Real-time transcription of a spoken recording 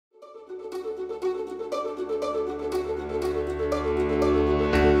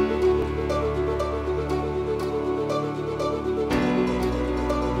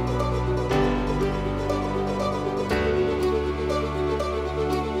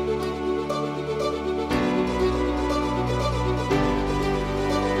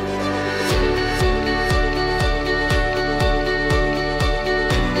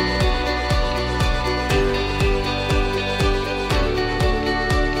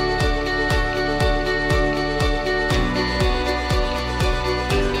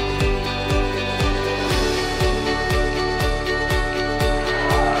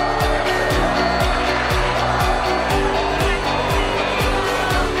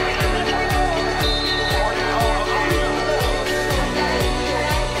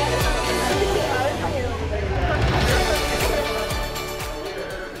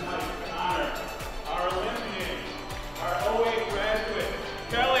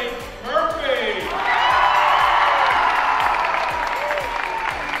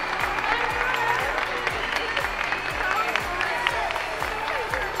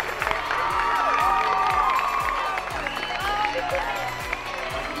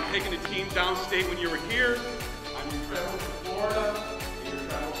taking the team downstate when you were here, on your travels to Florida, and your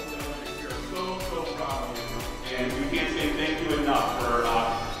travels to the Olympics. We are so proud of you. And we can't say thank you enough for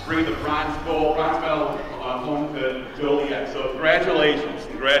bringing the bronze medal home to Joliet. So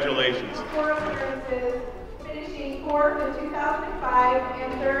congratulations. Four appearances, finishing 4th in 2005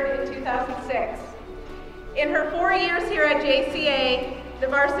 and 3rd in 2006. In her 4 years here at JCA, the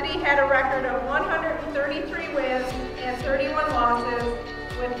varsity had a record of 133 wins and 31 losses,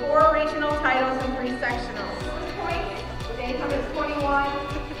 with 4 regional titles and 3 sectionals. Points with 821,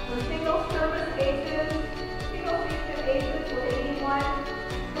 with single service aces, single season aces with 81,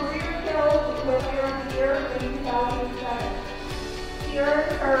 career kills with year in 2007. She earned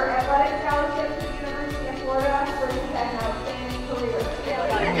her athletic scholarship to the University of Florida, where she had an outstanding career.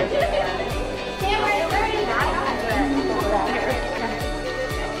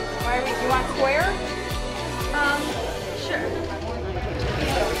 You want square? Sure.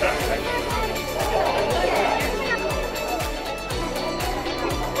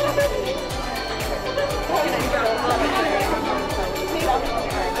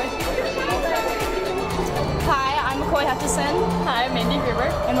 Hi, I'm McCoy Hutchison. Hi, I'm Mindy Gruber.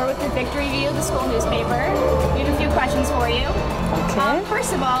 And we're with the Victory View, the school newspaper. We have a few questions for you. Okay.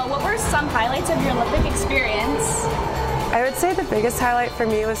 First of all, what were some highlights of your Olympic experience? I would say the biggest highlight for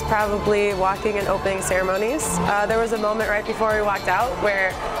me was probably walking in opening ceremonies. There was a moment right before we walked out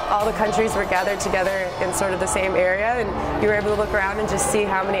where all the countries were gathered together in sort of the same area, and you were able to look around and just see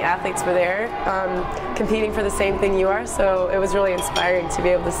how many athletes were there competing for the same thing you are. So it was really inspiring to be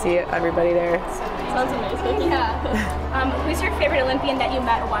able to see everybody there. Sounds amazing. Yeah. Who's your favorite Olympian that you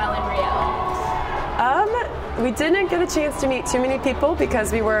met while in Rio? We didn't get a chance to meet too many people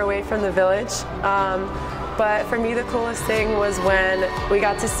because we were away from the village. But for me, the coolest thing was when we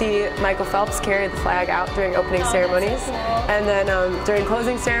got to see Michael Phelps carry the flag out during opening ceremonies. So cool. And then during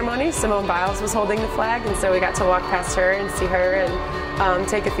closing ceremonies, Simone Biles was holding the flag, and so we got to walk past her and see her and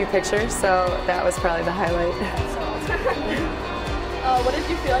take a few pictures. So that was probably the highlight. What did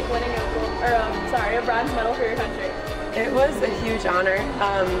you feel like winning a bronze medal for your country? It was a huge honor.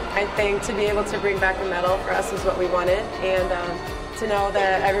 I think to be able to bring back a medal for us was what we wanted, and to know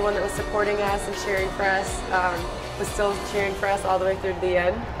that everyone that was supporting us and cheering for us was still cheering for us all the way through to the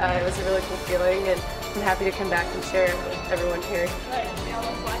end. It was a really cool feeling, and I'm happy to come back and share it with everyone here. Right, we all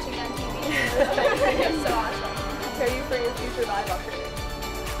love watching on TV. It's so awesome. Prepare you for your future volleyball career.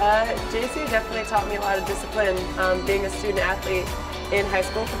 JC definitely taught me a lot of discipline. Being a student athlete in high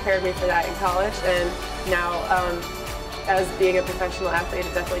school prepared me for that in college, and now as being a professional athlete,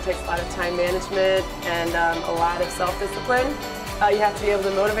 it definitely takes a lot of time management and a lot of self-discipline. You have to be able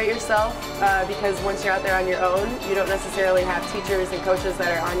to motivate yourself because once you're out there on your own, you don't necessarily have teachers and coaches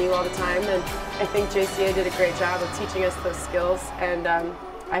that are on you all the time. And I think JCA did a great job of teaching us those skills, and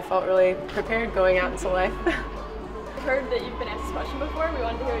I felt really prepared going out into life. I've heard that you've been asked this question before. We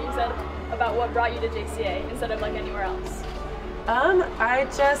wanted to hear what you said about what brought you to JCA instead of like anywhere else.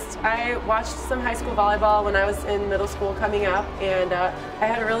 I watched some high school volleyball when I was in middle school coming up, and I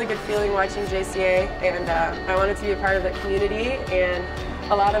had a really good feeling watching JCA, and I wanted to be a part of that community, and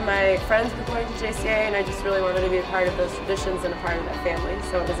a lot of my friends were going to JCA, and I just really wanted to be a part of those traditions and a part of that family,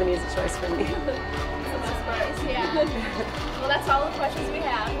 so it was an easy choice for me. That's nice, yeah. Well, that's all the questions we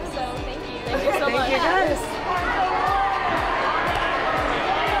have, so thank you. Thank you so much. Thank you guys.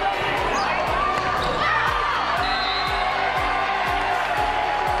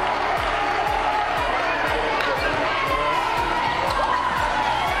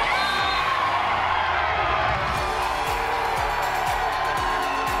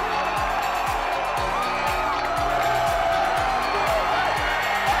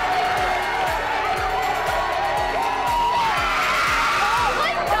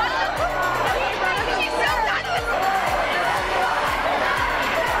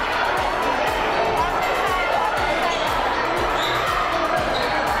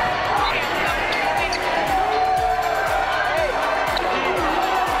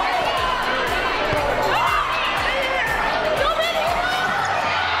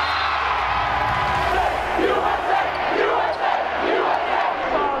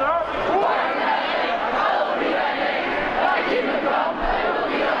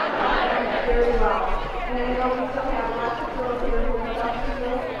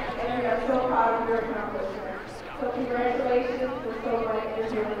 So congratulations, we're so glad you're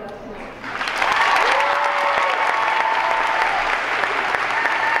here with us tonight.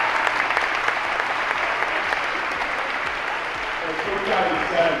 As Coach Johnny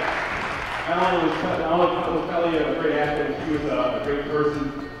said, not only was Kelly a great athlete, she was a great person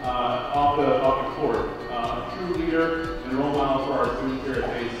off the court. A true leader and and role models for our students here at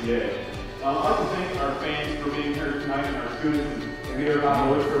JCA. I'd like to thank our fans for being here tonight and our students and the other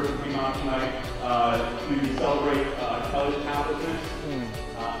Illinois person who came out tonight to celebrate Kelly's accomplishments.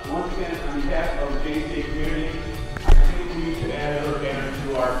 Once again, on behalf of the JCA community, I think we should add another banner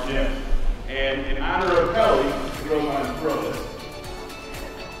to our gym. And in honor of Kelly, we go on and throw this.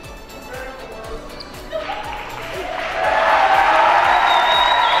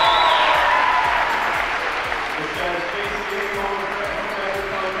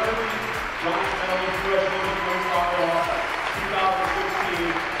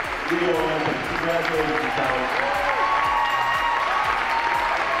 Congratulations, Kelly.